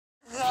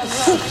Good for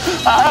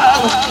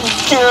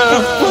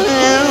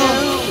you.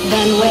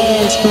 Then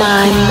where's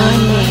my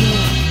money?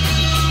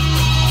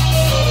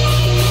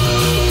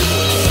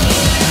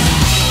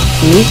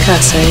 Mi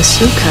casa es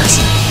su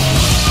casa.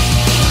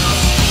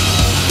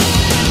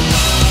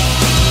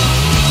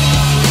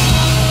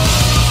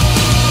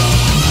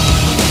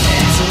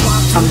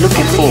 I'm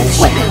looking for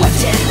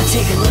weapons.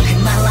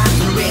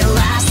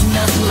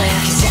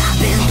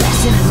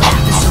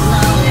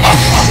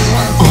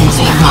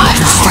 Only my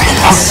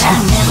friends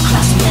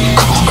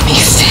call me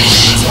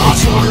Fish.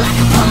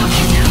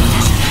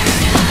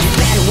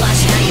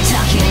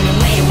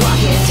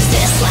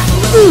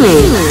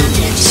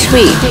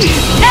 Sweet.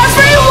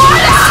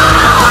 Everyone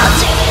out!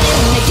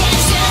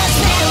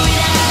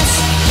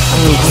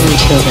 I'm going to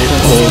kill that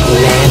old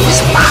man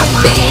with my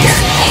bare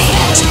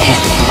hands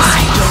and my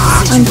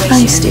heart. I'm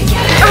feisty.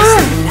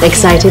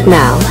 Excited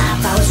now?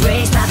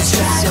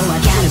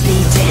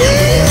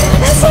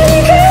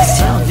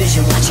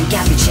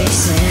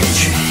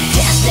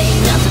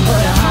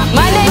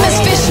 My name is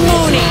Fish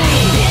Mooney.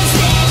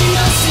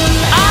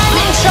 I'm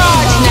in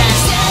charge now.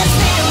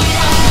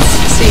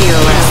 See you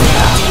around.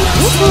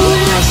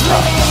 Nice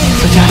talk.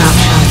 Forgot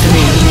option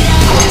 3.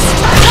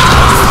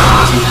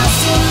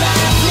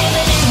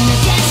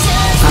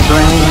 My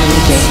brain in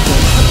the game.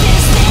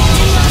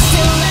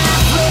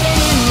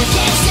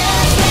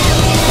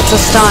 It's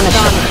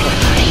astonishing.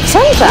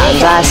 Sometimes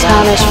I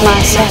astonish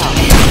myself.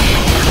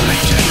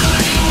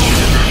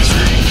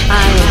 I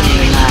am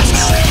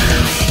relaxed.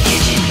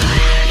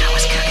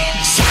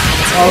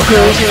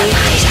 Okay.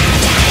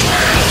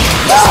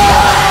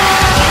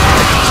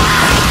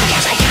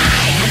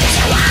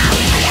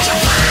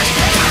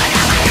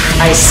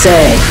 I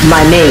said,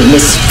 my name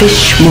is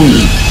Fish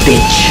Mooney,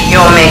 bitch.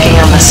 You're making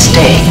a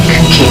mistake,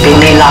 keeping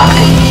me locked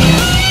in here.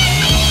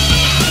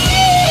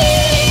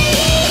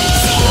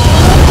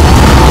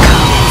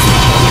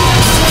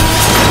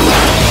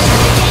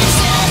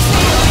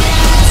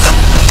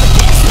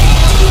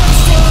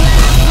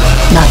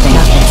 Nothing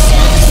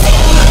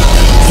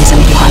is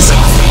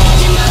impossible.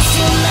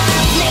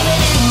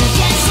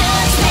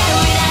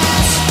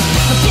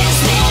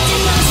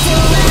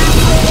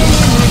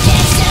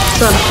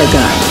 Drop the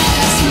gun.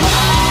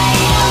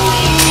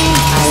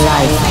 I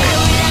like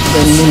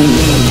the moon.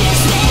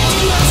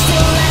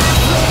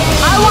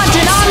 I want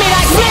an army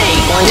like me.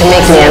 Going to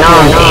make me an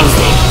army,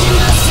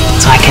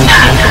 so I can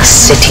have a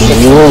city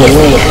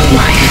million at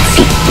my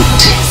feet.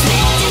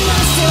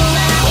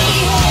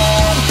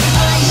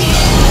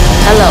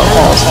 Hello,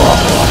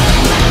 Oswald.